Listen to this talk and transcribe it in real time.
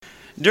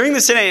During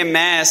the 10 a.m.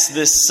 Mass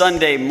this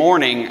Sunday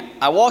morning,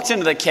 I walked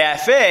into the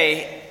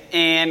cafe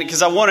and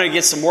because I wanted to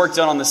get some work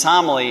done on this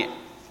homily.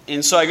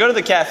 And so I go to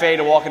the cafe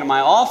to walk into my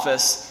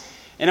office,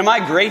 and to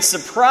my great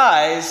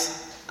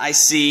surprise, I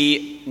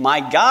see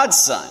my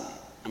godson.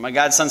 And my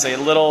godson's a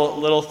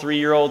little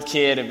 3-year-old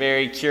kid, a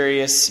very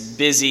curious,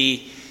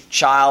 busy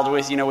child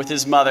with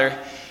his mother.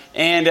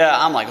 And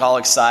I'm like all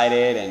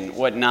excited and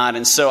whatnot.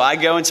 And so I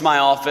go into my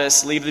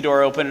office, leave the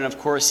door open, and of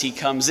course he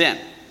comes in.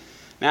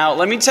 Now,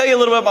 let me tell you a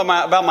little bit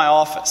about my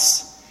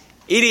office.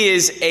 It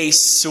is a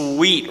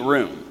sweet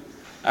room,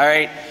 all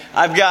right?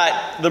 I've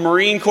got the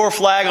Marine Corps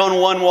flag on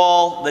one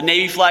wall, the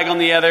Navy flag on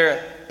the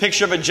other,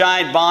 picture of a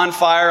giant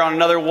bonfire on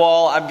another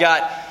wall. I've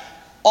got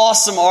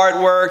awesome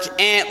artwork,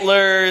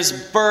 antlers,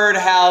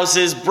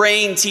 birdhouses,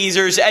 brain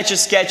teasers,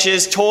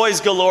 etch-a-sketches,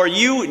 toys galore.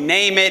 You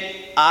name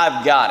it,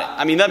 I've got it.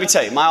 I mean, let me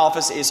tell you, my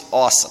office is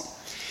awesome.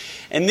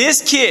 And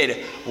this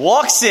kid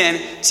walks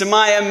in to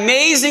my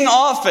amazing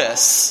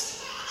office,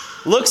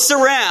 looks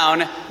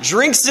around,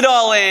 drinks it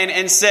all in,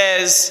 and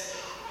says,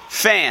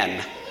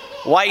 fan,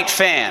 white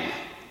fan.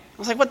 I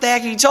was like, what the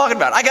heck are you talking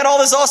about? I got all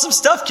this awesome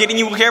stuff, kid, and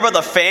you care about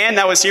the fan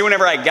that was here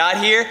whenever I got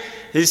here?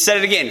 He said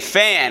it again,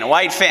 fan,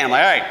 white fan. I'm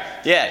like, all right,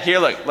 yeah, here,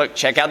 look,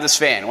 check out this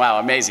fan. Wow,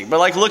 amazing.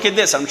 But look at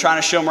this. I'm trying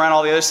to show him around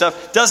all the other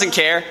stuff. Doesn't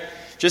care,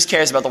 just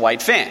cares about the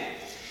white fan.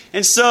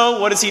 And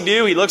so what does he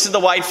do? He looks at the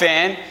white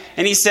fan,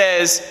 and he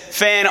says,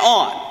 fan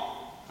on.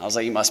 I was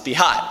like, he must be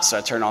hot. So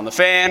I turn on the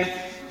fan.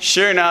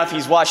 Sure enough,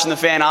 he's watching the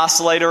fan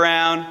oscillate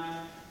around.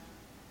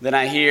 Then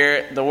I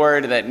hear the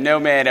word that no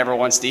man ever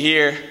wants to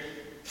hear,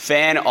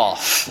 fan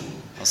off.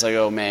 I was like,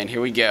 oh man,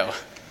 here we go.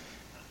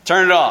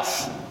 Turn it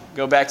off.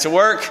 Go back to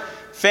work.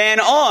 Fan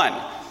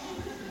on.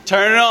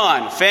 Turn it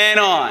on. Fan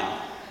on.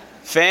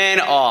 Fan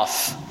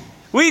off.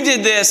 We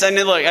did this, and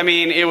look,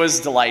 it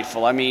was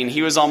delightful.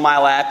 He was on my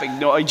lap,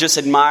 just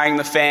admiring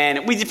the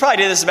fan. We probably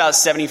did this about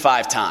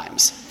 75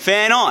 times.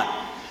 Fan on.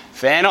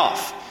 Fan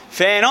off.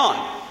 Fan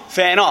on.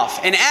 Fan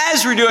off. And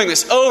as we're doing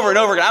this over and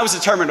over again, I was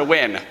determined to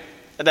win.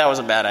 That was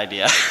a bad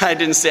idea. I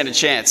didn't stand a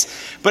chance.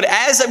 But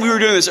as we were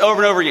doing this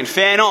over and over again,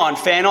 fan on,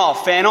 fan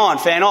off, fan on,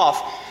 fan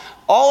off,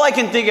 all I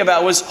can think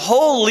about was,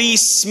 holy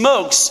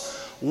smokes,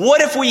 what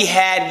if we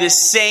had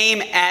this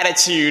same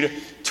attitude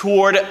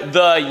toward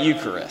the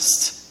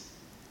Eucharist?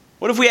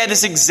 What if we had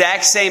this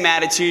exact same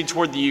attitude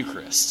toward the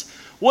Eucharist?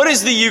 What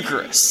is the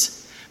Eucharist?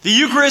 The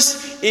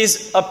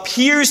Eucharist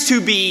appears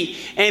to be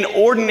an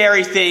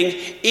ordinary thing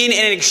in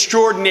an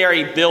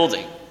extraordinary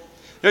building.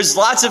 There's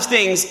lots of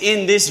things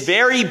in this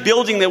very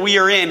building that we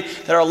are in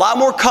that are a lot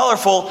more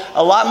colorful,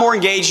 a lot more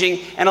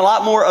engaging, and a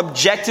lot more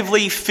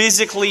objectively,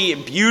 physically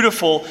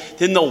beautiful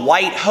than the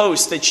white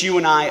host that you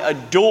and I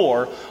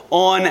adore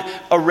on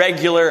a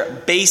regular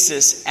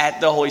basis at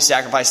the Holy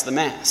Sacrifice of the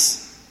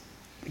Mass.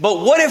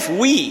 But what if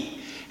we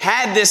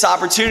had this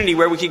opportunity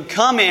where we could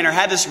come in, or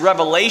had this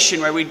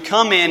revelation where we'd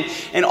come in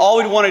and all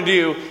we'd want to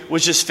do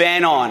was just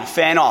fan on,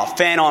 fan off,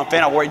 fan on,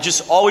 fan off, where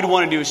just all we'd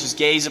want to do is just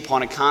gaze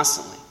upon it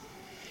constantly.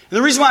 And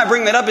the reason why I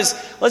bring that up is,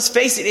 let's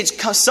face it,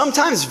 it's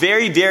sometimes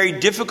very, very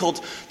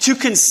difficult to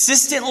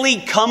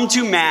consistently come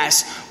to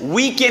Mass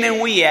week in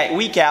and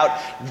week out,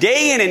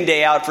 day in and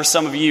day out for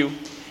some of you,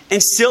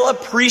 and still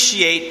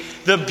appreciate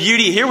the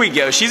beauty. Here we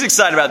go. She's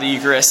excited about the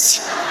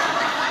Eucharist.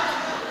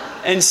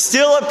 And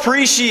still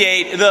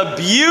appreciate the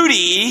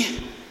beauty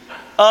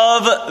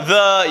of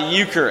the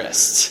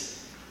Eucharist.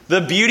 The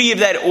beauty of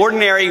that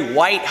ordinary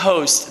white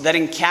host that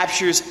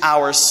encaptures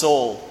our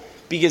soul,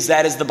 because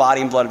that is the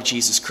body and blood of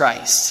Jesus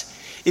Christ.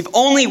 If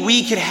only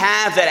we could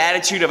have that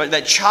attitude of it,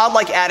 that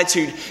childlike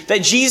attitude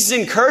that Jesus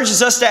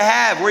encourages us to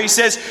have, where he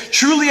says,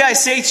 truly I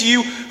say to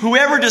you,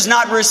 whoever does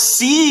not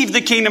receive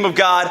the kingdom of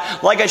God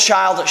like a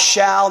child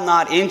shall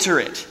not enter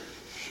it.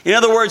 In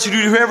other words,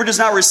 whoever does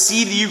not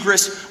receive the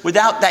Eucharist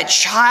without that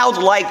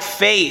childlike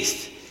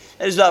faith,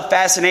 that is without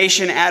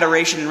fascination,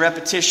 adoration, and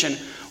repetition,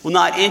 will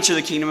not enter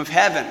the kingdom of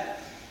heaven.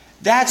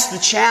 That's the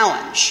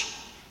challenge.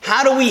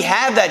 How do we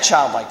have that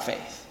childlike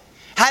faith?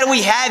 How do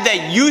we have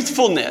that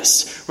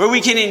youthfulness where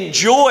we can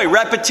enjoy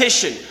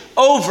repetition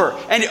over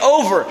and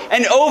over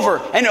and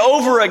over and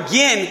over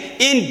again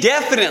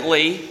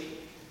indefinitely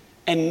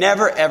and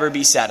never ever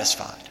be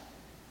satisfied?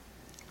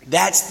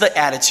 That's the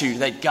attitude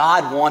that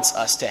God wants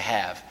us to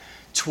have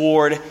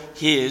toward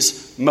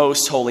his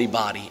most holy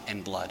body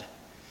and blood.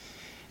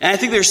 And I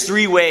think there's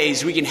 3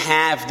 ways we can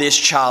have this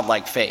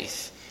childlike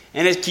faith.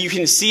 And you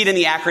can see it in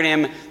the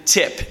acronym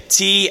TIP,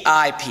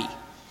 T-I-P.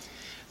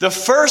 The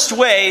first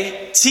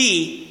way,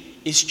 T,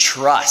 is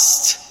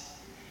trust.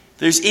 If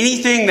there's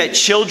anything that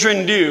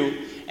children do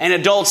and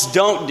adults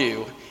don't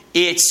do,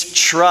 it's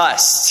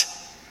trust.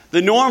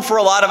 The norm for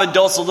a lot of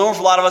adults, the norm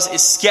for a lot of us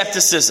is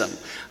skepticism.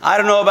 I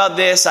don't know about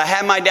this. I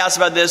have my doubts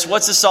about this.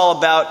 What's this all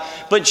about?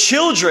 But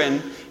children,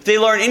 if they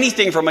learn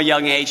anything from a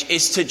young age,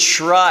 is to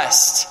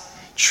trust.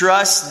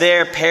 Trust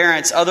their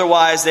parents.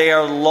 Otherwise, they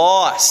are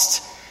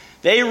lost.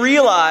 They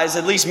realize,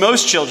 at least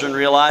most children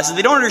realize, that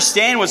they don't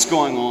understand what's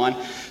going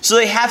on, so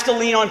they have to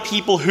lean on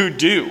people who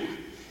do.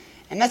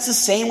 And that's the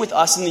same with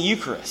us in the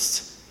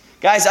Eucharist.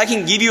 Guys, I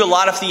can give you a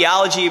lot of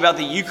theology about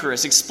the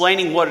Eucharist,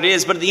 explaining what it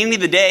is, but at the end of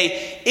the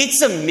day,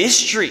 it's a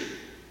mystery.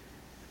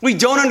 We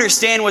don't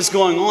understand what's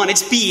going on.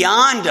 It's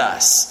beyond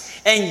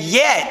us. And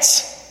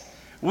yet,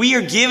 we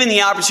are given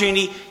the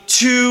opportunity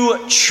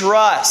to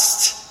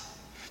trust.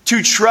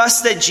 To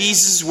trust that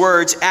Jesus'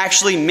 words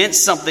actually meant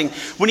something.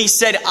 When he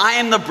said, I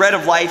am the bread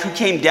of life who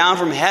came down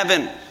from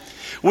heaven.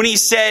 When he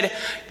said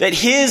that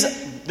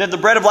the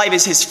bread of life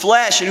is his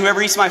flesh, and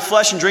whoever eats my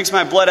flesh and drinks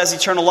my blood has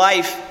eternal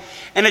life.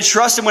 And to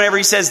trust him whenever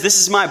he says, this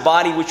is my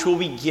body which will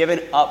be given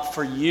up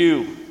for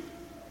you.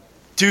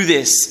 Do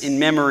this in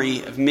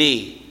memory of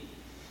me.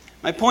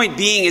 My point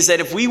being is that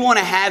if we want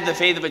to have the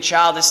faith of a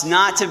child, it's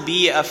not to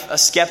be a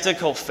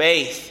skeptical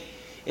faith.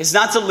 It's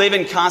not to live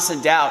in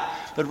constant doubt,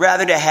 but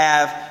rather to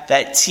have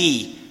that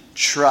T,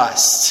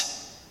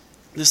 trust.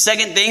 The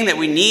second thing that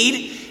we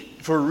need,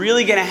 if we're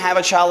really going to have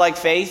a childlike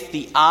faith,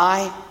 the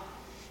I,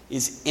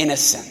 is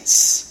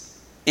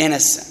innocence.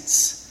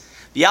 Innocence.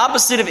 The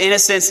opposite of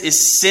innocence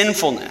is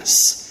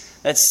sinfulness.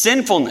 That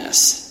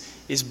sinfulness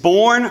is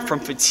born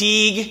from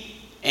fatigue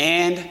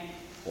and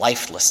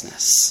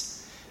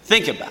lifelessness.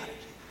 Think about it.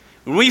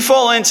 When we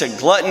fall into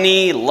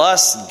gluttony,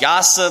 lust,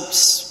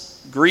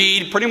 gossips,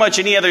 greed, pretty much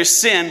any other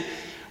sin,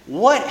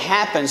 what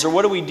happens or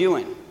what are we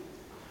doing?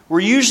 We're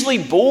usually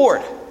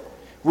bored.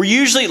 We're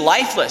usually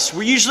lifeless.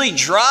 We're usually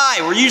dry.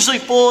 We're usually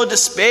full of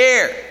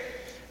despair.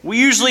 We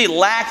usually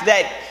lack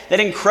that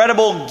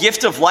incredible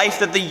gift of life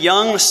that the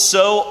young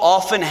so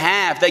often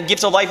have. That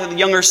gift of life that the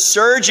young are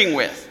surging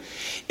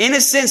with.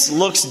 Innocence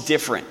looks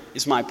different,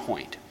 is my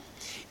point.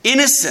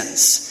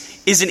 Innocence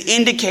is an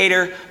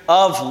indicator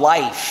of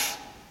life.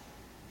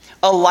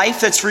 A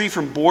life that's free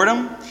from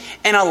boredom,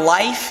 and a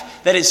life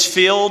that is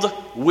filled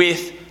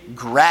with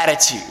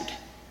gratitude.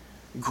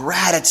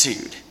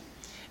 Gratitude.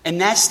 And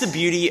that's the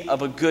beauty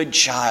of a good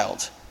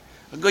child.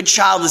 A good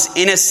child is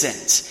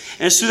innocent.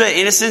 And it's through that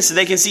innocence that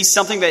they can see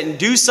something that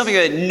do something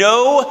that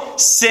no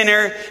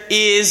sinner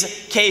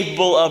is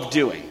capable of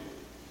doing.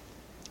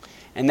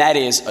 And that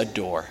is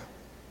adore.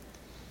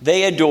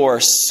 They adore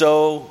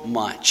so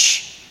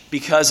much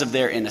because of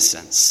their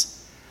innocence.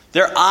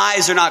 Their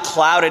eyes are not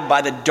clouded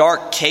by the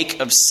dark cake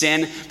of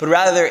sin, but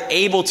rather they're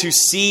able to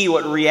see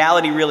what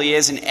reality really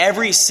is, and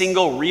every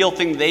single real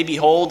thing they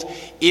behold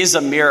is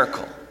a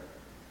miracle.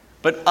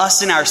 But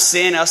us in our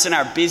sin, us in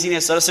our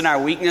busyness, us in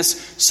our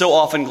weakness, so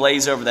often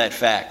glaze over that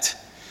fact.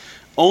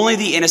 Only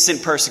the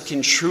innocent person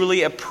can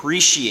truly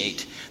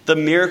appreciate the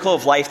miracle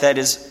of life that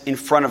is in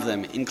front of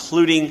them,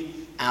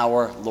 including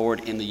our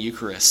Lord in the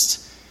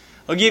Eucharist.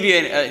 I'll give you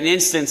an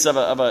instance of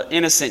an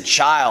innocent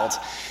child.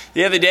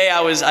 The other day,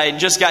 I had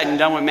just gotten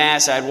done with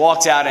Mass. I had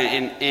walked out,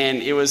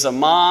 and it was a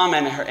mom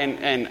and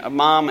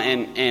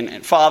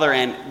father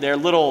and their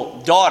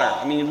little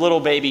daughter.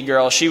 Little baby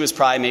girl. She was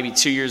probably maybe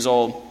 2 years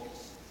old.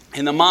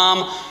 And the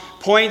mom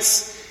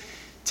takes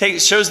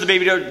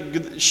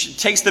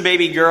the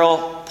baby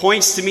girl,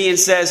 points to me and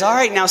says, "All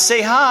right, now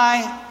say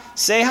hi,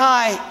 say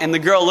hi." And the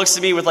girl looks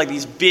at me with like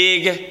these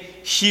big,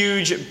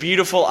 huge,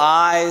 beautiful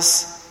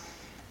eyes.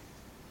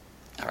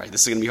 All right,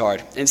 this is going to be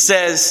hard. And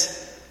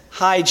says,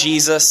 "Hi,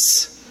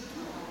 Jesus."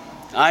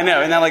 I know,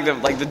 isn't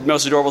that like the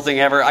most adorable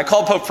thing ever? I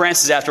called Pope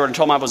Francis afterward and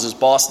told him I was his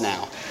boss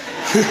now.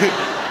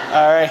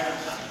 All right.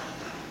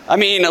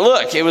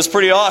 Look, it was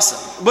pretty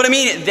awesome. But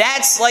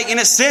that's in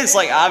a sense,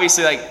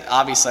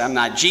 obviously I'm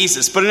not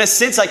Jesus, but in a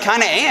sense I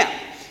kind of am.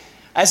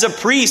 As a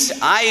priest,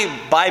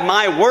 I, by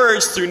my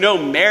words, through no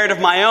merit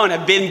of my own,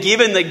 have been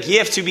given the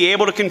gift to be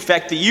able to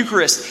confect the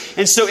Eucharist.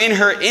 And so in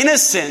her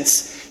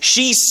innocence,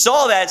 she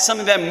saw that,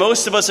 something that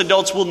most of us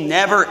adults will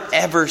never,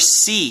 ever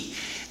see.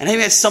 And I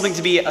think that's something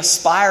to be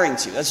aspiring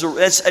to.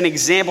 That's an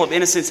example of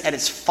innocence at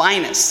its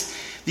finest.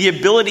 The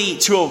ability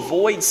to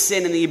avoid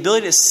sin and the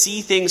ability to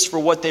see things for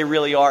what they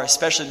really are,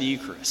 especially the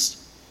Eucharist.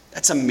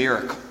 That's a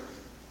miracle.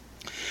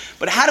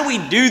 But how do we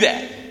do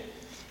that?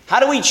 How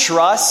do we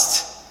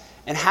trust?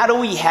 And how do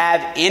we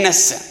have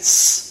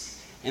innocence?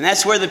 And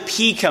that's where the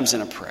P comes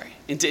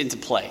into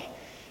play.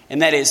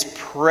 And that is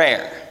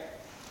prayer.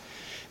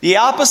 The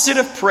opposite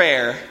of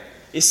prayer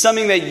is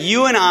something that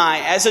you and I,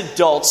 as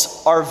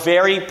adults, are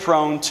very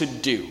prone to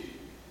do.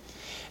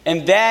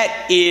 And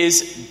that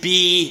is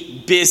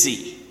be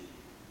busy.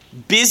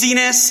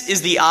 Busyness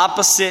is the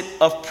opposite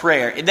of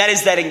prayer. That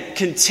is that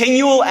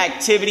continual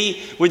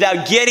activity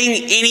without getting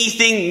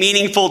anything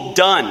meaningful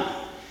done.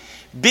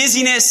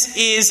 Busyness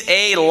is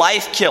a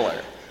life killer.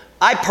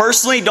 I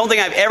personally don't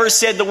think I've ever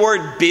said the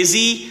word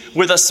busy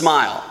with a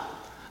smile.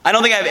 I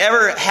don't think I've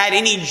ever had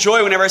any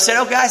joy whenever I said,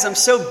 "Oh guys, I'm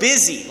so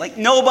busy."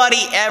 Nobody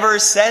ever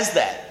says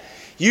that.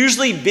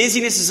 Usually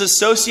busyness is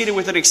associated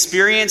with an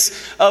experience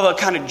of a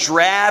kind of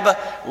drab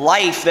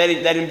life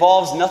that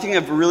involves nothing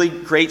of really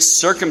great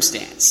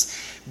circumstance.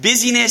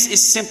 Busyness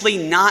is simply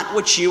not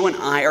what you and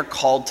I are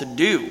called to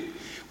do.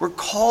 We're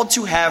called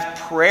to have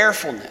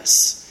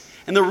prayerfulness.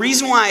 And the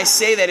reason why I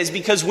say that is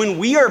because when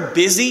we are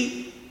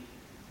busy,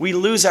 we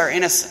lose our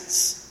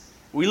innocence.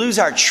 We lose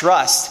our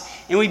trust.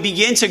 And we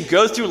begin to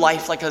go through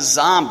life like a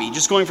zombie,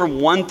 just going from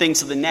one thing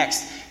to the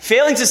next,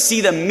 failing to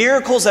see the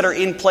miracles that are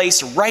in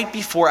place right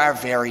before our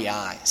very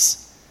eyes.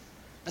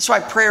 That's why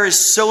prayer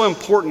is so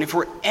important if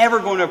we're ever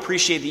going to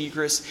appreciate the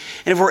Eucharist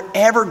and if we're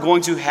ever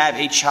going to have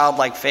a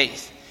childlike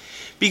faith.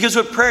 Because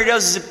what prayer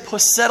does is it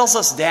settles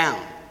us down,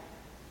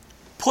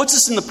 puts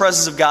us in the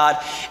presence of God,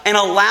 and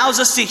allows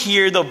us to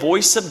hear the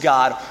voice of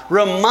God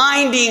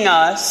reminding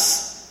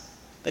us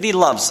that He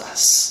loves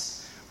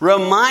us,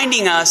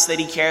 reminding us that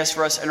He cares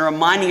for us, and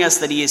reminding us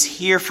that He is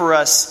here for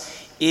us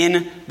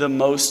in the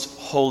most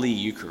holy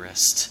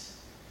Eucharist.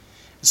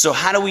 So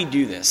how do we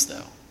do this,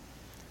 though?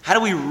 How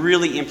do we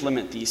really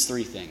implement these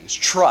three things?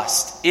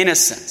 Trust,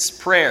 innocence,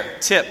 prayer,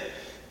 tip.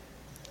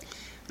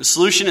 The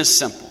solution is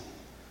simple.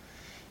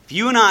 If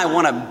you and I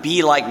want to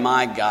be like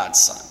my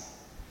godson,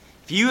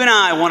 if you and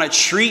I want to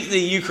treat the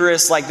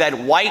Eucharist like that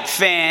white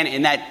fan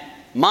in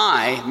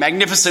my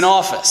magnificent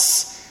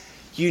office,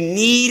 you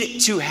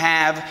need to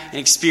have an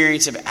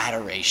experience of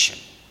adoration.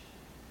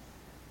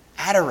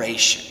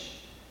 Adoration.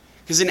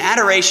 Because in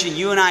adoration,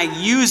 you and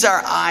I use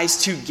our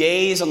eyes to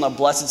gaze on the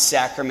Blessed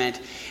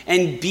Sacrament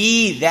and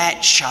be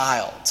that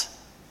child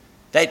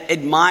that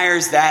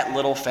admires that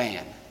little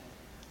fan.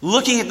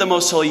 Looking at the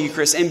Most Holy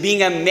Eucharist and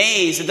being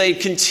amazed at the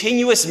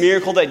continuous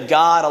miracle that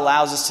God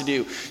allows us to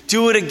do.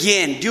 Do it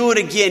again, do it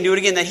again, do it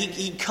again. That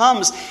He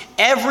comes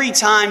every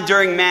time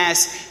during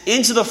Mass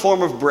into the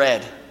form of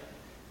bread.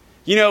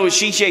 You know,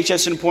 G.K.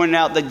 Chesterton pointed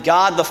out that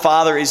God the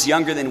Father is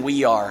younger than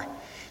we are.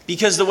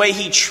 Because the way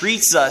He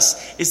treats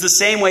us is the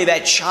same way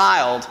that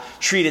child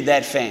treated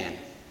that fan.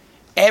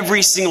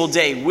 Every single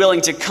day,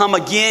 willing to come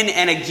again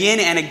and again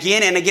and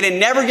again and again, and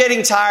never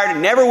getting tired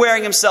and never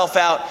wearing Himself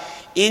out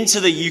into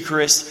the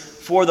Eucharist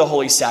for the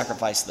holy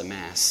sacrifice of the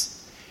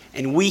Mass.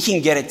 And we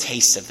can get a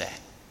taste of that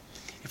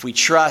if we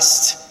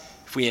trust,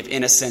 if we have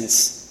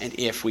innocence, and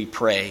if we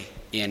pray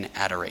in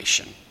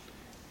adoration.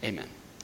 Amen.